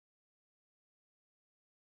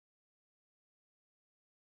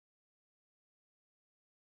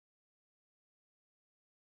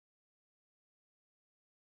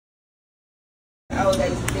Oh, they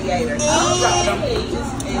theater.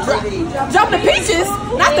 Drop the peaches,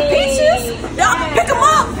 not the peaches. Y'all pick them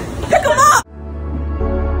up. Pick them up.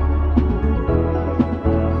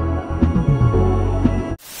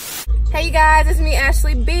 Hey you guys, it's me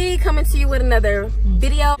ItsMeAshliB coming to you with another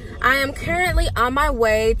video. I am currently on my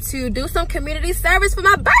way to do some community service for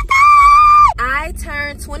my birthday. I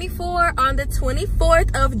turned 24 on the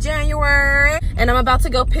 24th of January, and I'm about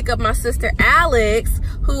to go pick up my sister Alex,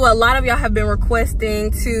 who a lot of y'all have been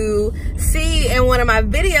requesting to see in one of my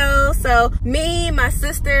videos. So me, my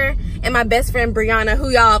sister, and my best friend Brianna,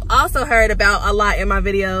 who y'all have also heard about a lot in my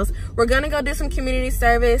videos, we're gonna go do some community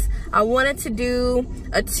service. I wanted to do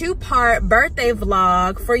a 2-part birthday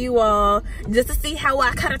vlog for you all, just to see how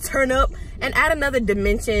I kind of turn up and add another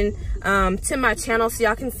dimension to my channel so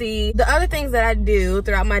y'all can see the other things that I do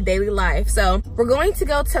throughout my daily life. So we're going to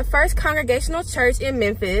go to First Congregational Church in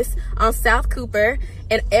Memphis on South Cooper,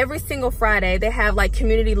 and every single Friday they have like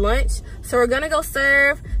community lunch. So we're gonna go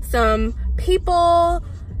serve some people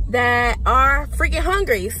that are freaking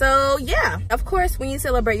hungry. So yeah, of course, when you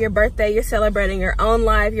celebrate your birthday, you're celebrating your own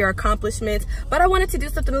life, your accomplishments, but I wanted to do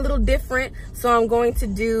something a little different. So I'm going to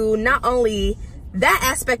do not only that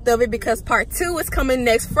aspect of it, because part 2 is coming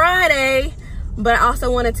next Friday, but I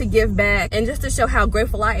also wanted to give back and just to show how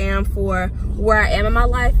grateful I am for where I am in my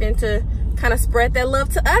life and to kind of spread that love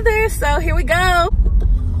to others. So here we go.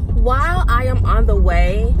 While I am on the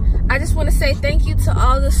way, I just want to say thank you to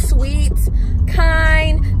all the sweet,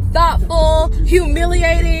 kind, thoughtful,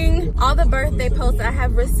 humiliating, all the birthday posts I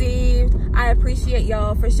have received. I appreciate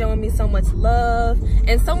y'all for showing me so much love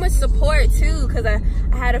and so much support too, because I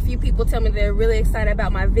had a few people tell me they're really excited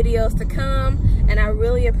about my videos to come, and I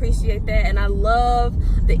really appreciate that. And I love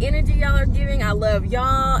the energy y'all are giving. I love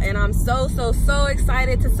y'all, and I'm so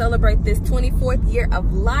excited to celebrate this 24th year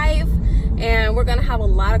of life. And we're gonna have a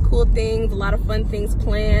lot of cool things, a lot of fun things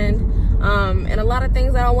planned, and a lot of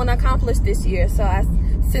things that I want to accomplish this year. So I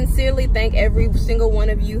sincerely thank every single one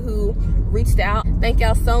of you who reached out. Thank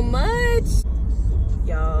y'all so much.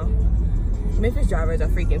 Y'all, Memphis drivers are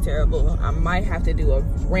freaking terrible. I might have to do a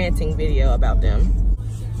ranting video about them.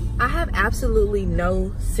 I have absolutely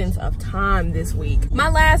no sense of time this week. My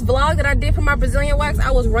last vlog that I did for my Brazilian wax, I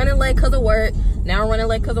was running late because of work. Now I'm running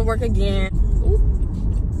late because of work again. Ooh.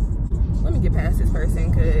 Let me get past this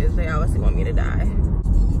person because they obviously want me to die.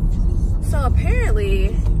 So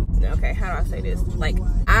apparently, okay, how do I say this? Like,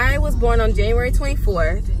 I was born on January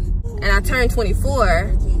 24th and I turned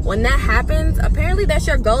 24. When that happens, apparently that's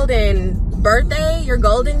your golden birthday, your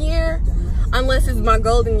golden year. Unless it's my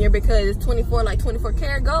golden year because it's 24, like 24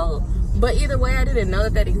 karat gold. But either way, I didn't know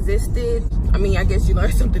that that existed. I mean, I guess you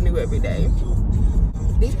learn something new every day.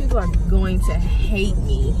 These people are going to hate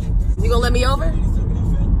me. You gonna let me over?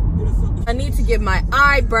 I need to get my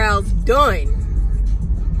eyebrows done.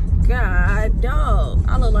 God, dog.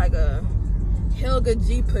 I look like a Helga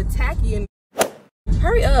G. Patakian.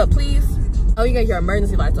 Hurry up, please. Oh, you got your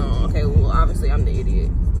emergency lights on. Okay, well, obviously I'm the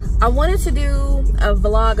idiot. I wanted to do a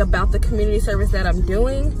vlog about the community service that I'm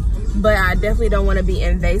doing, but I definitely don't want to be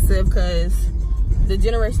invasive because the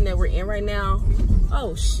generation that we're in right now,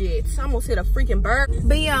 oh shit, I almost hit a freaking bird.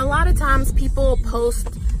 But yeah, a lot of times people post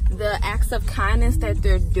the acts of kindness that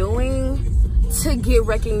they're doing to get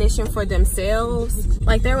recognition for themselves.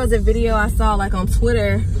 Like, there was a video I saw like on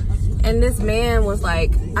Twitter, and this man was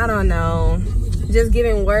like, I don't know, just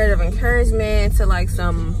giving word of encouragement to like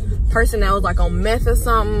some person that was like on meth or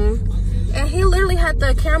something, and he literally had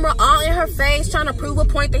the camera all in her face trying to prove a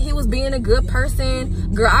point that he was being a good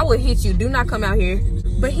person. Girl, I would hit you, do not come out here.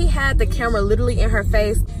 But he had the camera literally in her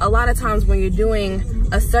face. A lot of times when you're doing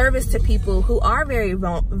a service to people who are very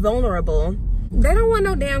vulnerable, they don't want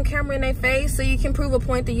no damn camera in their face so you can prove a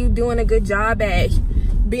point that you're doing a good job at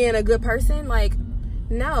being a good person. Like,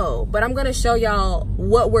 no. But I'm gonna show y'all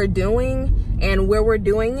what we're doing and where we're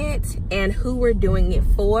doing it and who we're doing it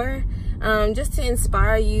for, just to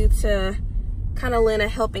inspire you to kind of lend a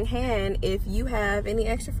helping hand if you have any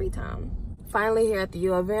extra free time. Finally here at the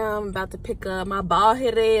U of M, I'm about to pick up my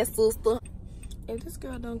bald-headed ass sister. If this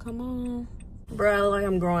girl don't come on, bro, I look like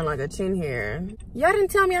I'm growing like a chin hair. Y'all didn't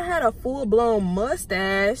tell me I had a full-blown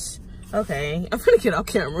mustache. Okay, I'm gonna get off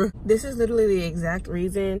camera. This is literally the exact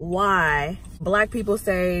reason why black people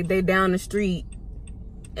say they down the street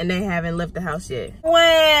and they haven't left the house yet.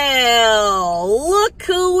 Well, look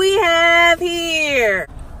who we have here.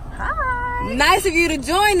 Hi. Nice of you to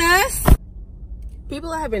join us.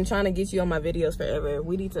 People have been trying to get you on my videos forever.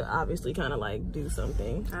 We need to obviously kind of like do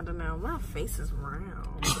something. I don't know, my face is round.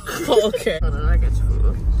 Okay. Hold on, I got your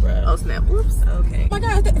food. Right. Oh snap, whoops, okay. Oh my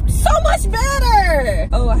God, so much better.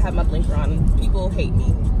 Oh, I have my blinker on. People hate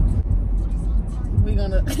me. We're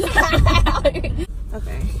gonna.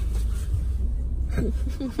 Okay. I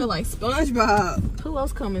feel like SpongeBob. Who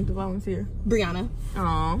else coming to volunteer? Brianna.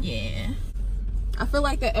 Oh. Yeah. I feel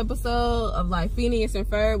like that episode of like Phineas and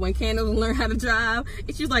Ferb when Candace learned how to drive.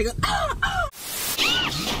 It's just like,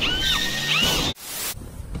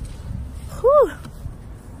 Whew.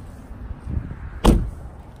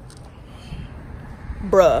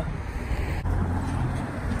 Bruh.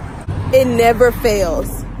 It never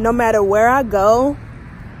fails. No matter where I go,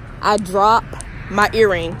 I drop my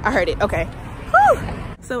earring. I heard it. Okay. Whew.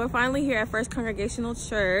 So we're finally here at First Congregational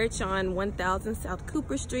Church on 1000 South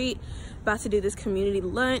Cooper Street. About to do this community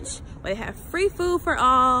lunch. They have free food for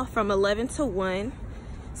all from 11 to 1.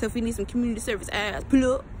 So if we need some community service ads,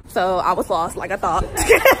 pull up. So I was lost like I thought.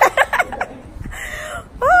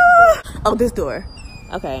 Oh, this door.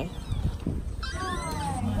 Okay.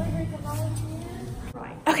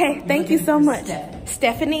 Okay, thank you so much.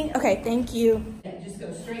 Stephanie? Okay, thank you. Just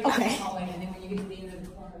go straight okay. down the hallway, and then when you get to the end of the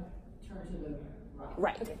corner, turn to the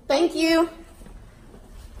right. Right. Thank you.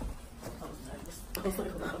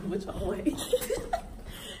 Which hallway?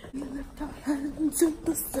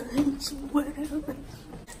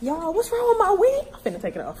 Y'all, what's wrong with my wig? I'm finna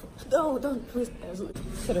take it off. No, don't, please.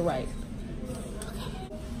 To the right.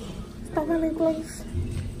 Stop running, please.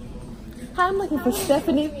 Hi, I'm looking for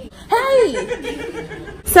Stephanie. Hey!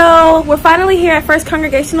 So, we're finally here at First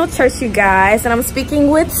Congregational Church, you guys, and I'm speaking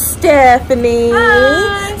with Stephanie.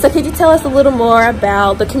 Hi! So, could you tell us a little more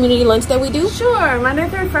about the community lunch that we do? Sure. Monday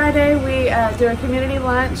through Friday, we do a community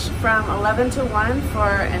lunch from 11 to 1 for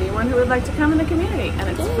anyone who would like to come in the community, and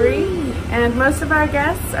it's free. And most of our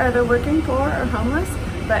guests are the working poor or homeless,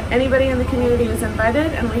 but anybody in the community is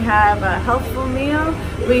invited, and we have a healthful meal.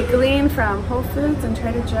 We glean from Whole Foods and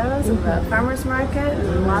Trader Joe's and the farmer's market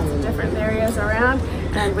and lots of different areas around,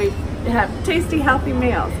 and we have tasty, healthy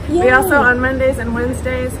meals. Yay. We also on Mondays and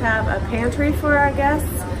Wednesdays have a pantry for our guests.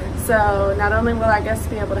 So not only will our guests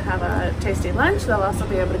be able to have a tasty lunch, they'll also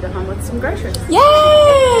be able to go home with some groceries.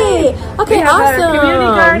 Yay! Okay, we have awesome. a community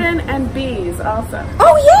garden and bees also.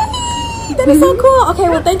 Oh, yay! That is so cool. Okay,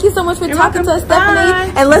 well, thank you so much for talking to us,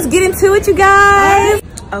 Stephanie. And let's get into it, you guys.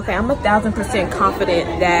 Okay, I'm 1000%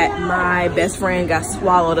 confident that my best friend got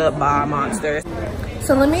swallowed up by a monster.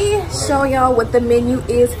 So let me show y'all what the menu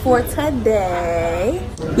is for today.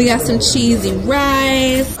 We got some cheesy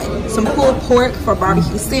rice, some pulled pork for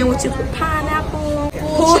barbecue sandwiches with pineapple,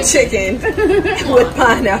 pulled chicken with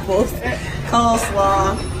pineapples,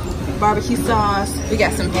 coleslaw, barbecue sauce. We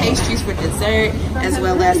got some pastries for dessert, as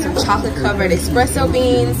well as some chocolate covered espresso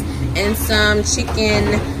beans and some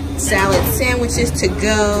chicken salad sandwiches to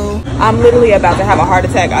go. I'm literally about to have a heart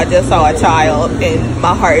attack. I just saw a child and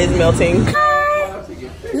my heart is melting.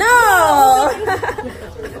 No!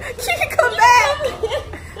 She can come back!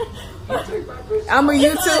 I'm a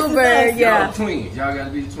YouTuber, yeah. Y'all twins. Y'all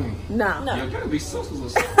gotta be twins. No. Y'all gotta be sisters or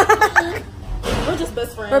something. We're just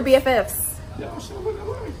best friends. We're BFFs. Y'all should look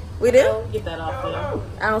alike. We do? Get that off there.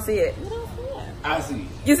 I don't see it. I see.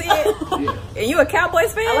 You see it? Yeah. And you a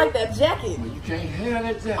Cowboys fan? I like that jacket. Well, you can't have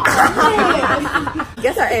that jacket.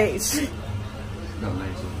 Guess our age. No,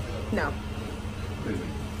 19. No. Wait a minute.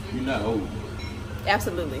 You're not old.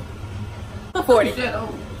 Absolutely. 40. You're that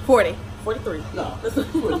old. 40. 43. No. Wait a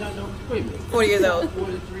minute. 40 years old.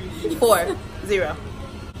 43. 4. 0.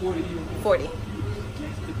 40 years. 40.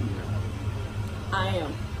 I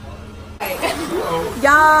am.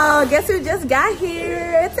 Y'all, guess who just got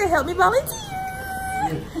here to help me volunteer?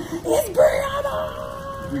 It's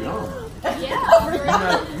Brianna. Brianna.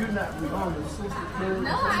 Yeah. You're not Brianna's sister.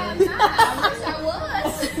 No, I am not. I wish I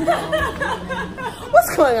was.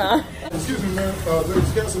 What's going on? Excuse me, man.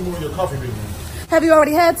 Let's get some more of your coffee beans. Have you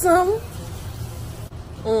already had some?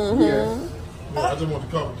 Yeah, I just want the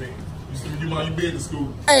coffee beans. You mind your bed to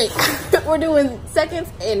school? Hey, we're doing seconds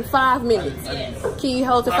in 5 minutes. Can you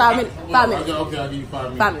hold to 5 minutes? 5 minutes. Okay, I'll give you 5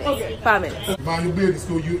 minutes. 5 minutes. Okay. 5 minutes. Mind your business,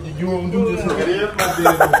 school. You don't do this. I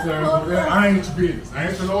ain't your business. I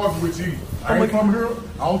ain't gonna argue with you. I ain't from here.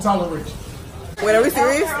 I don't tolerate you. Wait, are we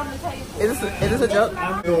serious? Is this a joke?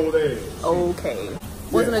 I'm the old ass. Okay.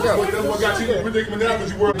 Wasn't a joke. What got you in predicament now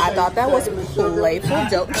because you work? I thought that was playful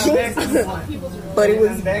joking, but it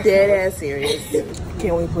was dead ass serious.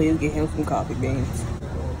 Can we please get him some coffee beans?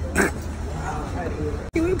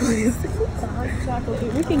 Can we please?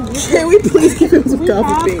 Can we please give him some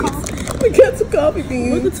coffee beans? We got some coffee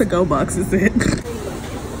beans. Where the to-go box is at?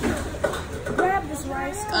 Grab this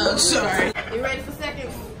rice. Oh, sorry. You ready for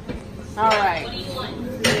seconds? All right.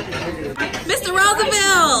 Mr.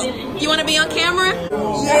 Roosevelt, you want to be on camera?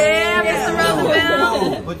 Yeah, Mr. Roosevelt.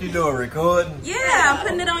 Instagram. What you doing, recording? Yeah, I'm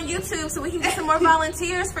putting it on YouTube so we can get some more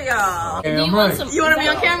volunteers for y'all. Do you want some? You want to be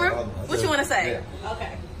on camera? What you want to say?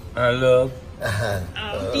 Okay. I love. Do you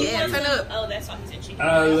Yeah, want turn some? up. Oh, that's why he said chicken.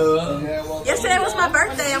 I love. Yesterday was my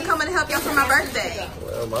birthday. I'm coming to help y'all for my birthday.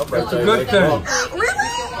 Well, my That's a birthday good next thing. month,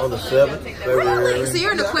 Really? on the 7th February. Really? So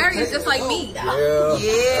you're an Aquarius just like me. Yeah.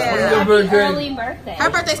 Yeah. Good birthday. Early birthday. Her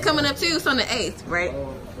birthday's coming up too. It's on the 8th, right?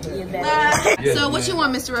 Yes, So what you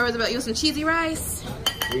ma'am. want, Mr. Roosevelt? You want some cheesy rice?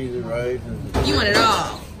 Cheesy rice. And You want it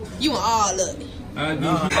all. You want all of it. I do.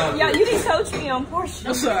 Yeah, you didn't coach me on portion.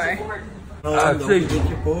 I'm sorry. I see. get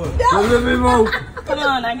your boy. A little bit more. Come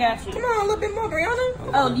on, I got you. Come on, a little bit more, Brianna.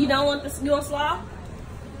 Oh, you don't want this? You want slaw?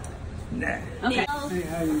 Nah. Okay. Hey,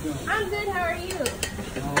 how you doing? I'm good. How are you? You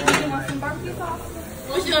want some barbecue sauce?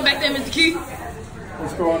 What you doing back there, Mr. Q?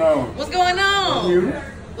 What's going on? What's going on? You?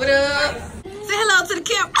 What up? Say hello to the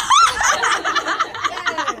camera.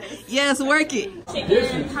 Yes, work it.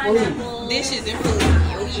 Chicken, pineapple. Dishes and food.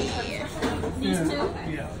 Oh, yeah. These two.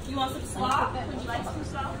 You want some slaw? Would you like some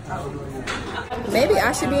slaw? Maybe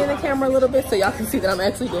I should be in the camera a little bit so y'all can see that I'm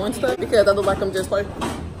actually doing stuff because I look like I'm just like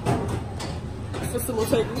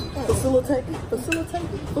facilitating.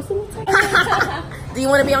 Do you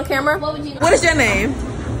want to be on camera? What would you? What is your name?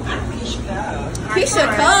 Keisha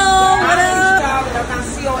Cole. What up? I'm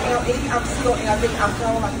C-O-L-E, I'm C-O-L-D, I'm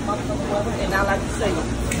Cole like a motherfucking woman, and I like to sing.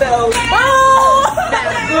 So,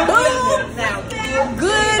 now,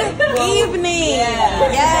 Good evening.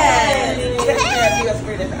 Yes.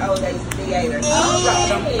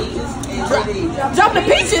 Drop the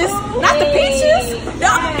peaches, not the peaches. No,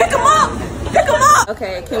 pick them up. Pick them up.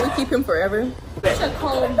 Okay, can we keep him forever? Keisha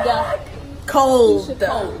Cold. Cold.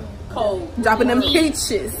 Cold. Dropping them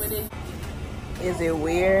peaches. Is it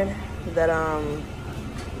weird that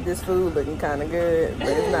this food looking kind of good, but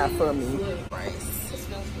it's not for me? Rice.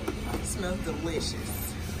 It smells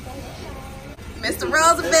delicious. Mr.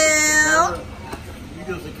 Roosevelt. You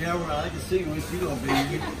got the camera, I can see what you gonna be.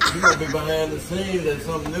 You gonna be behind the scenes at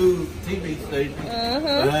some new TV station.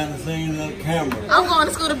 Behind the scenes on camera. I'm going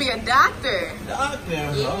to school to be a doctor. Doctor,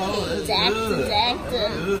 oh, that's good. Doctor.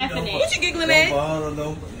 What you giggling Don't at? bother,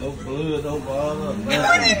 no blood, don't bother. What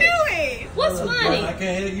are you doing? What's funny? I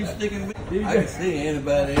can't hear you sticking with me. I can see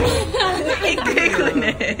anybody else. He giggling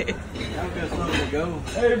at. I've got something to go.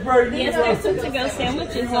 Hey, Brady. Yes, there's some to-go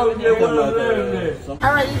sandwiches over there. All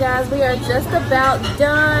right, you guys, we are just about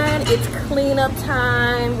done. It's cleanup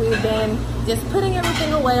time. We've been just putting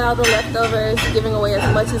everything away, all the leftovers, giving away as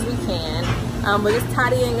much as we can. We're just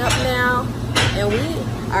tidying up now, and we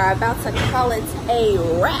are about to call it a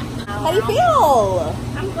wrap. How do you feel?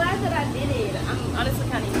 I'm glad that I did it. I'm honestly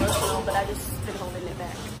kind of emotional, but I just been holding it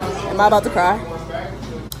back. Am I about to cry?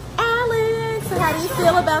 Alex, how do you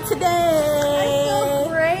feel about today?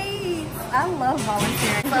 Great. I love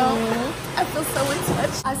volunteering. So I feel so in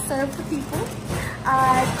touch. I serve the people.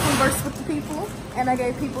 I converse with the people. And I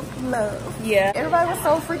gave people love. Yeah. Everybody was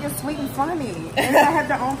so freaking sweet and funny. Everybody had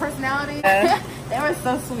their own personality. They were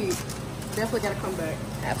so sweet. Definitely gotta come back.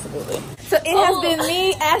 Absolutely. So it has been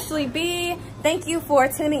me, Ashley B. Thank you for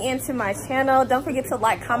tuning into my channel. Don't forget to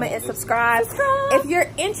like, comment, and subscribe. If you're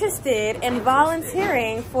interested in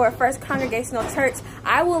volunteering for First Congregational Church,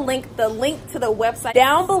 I will link the link to the website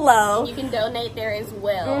down below. You can donate there as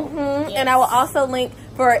well. Yes. And I will also link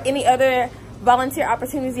for any other volunteer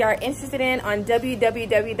opportunities you are interested in on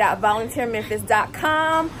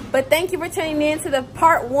www.volunteermemphis.com. But thank you for tuning in to the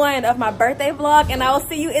part 1 of my birthday vlog, and I will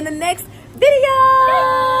see you in the next video.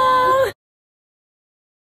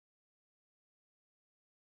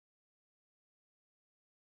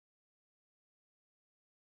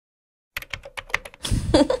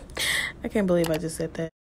 I can't believe I just said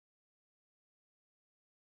that.